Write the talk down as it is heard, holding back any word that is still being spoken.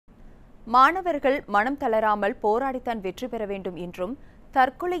மாணவர்கள் மனம் தளராமல் போராடித்தான் வெற்றி பெற வேண்டும் என்றும்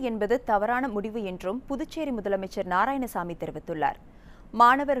தற்கொலை என்பது தவறான முடிவு என்றும் புதுச்சேரி முதலமைச்சர் நாராயணசாமி தெரிவித்துள்ளார்.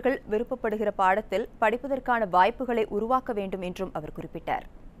 மாணவர்கள் விருப்பப்படுகிற பாடத்தில் படிப்பதற்கான வாய்ப்புகளை உருவாக்க வேண்டும் என்றும் அவர் குறிப்பிட்டார்.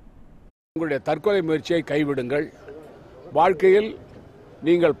 உங்களுடைய தற்கொலை முயற்சியை கைவிடுங்கள். வாழ்க்கையில்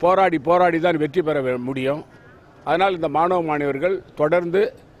நீங்கள் போராடி தான் வெற்றி பெற முடியும். அதனால் இந்த மாணவர்கள் தொடர்ந்து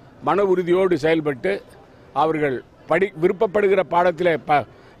மன உறுதியோடு செயல்பட்டு அவர்கள் விருப்பப்படுகிற பாடத்திலே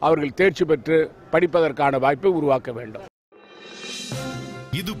அவர்கள் தேர்ச்சி பெற்று படிப்பதற்கான வாய்ப்பை உருவாக்க வேண்டும்.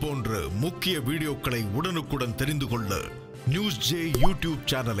 இது போன்ற முக்கிய வீடியோக்களை உடனுக்குடன் தெரிந்து கொள்ள NewsJ யூடியூப்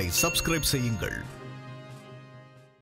சேனலை சப்ஸ்கிரைப் செய்யுங்கள்.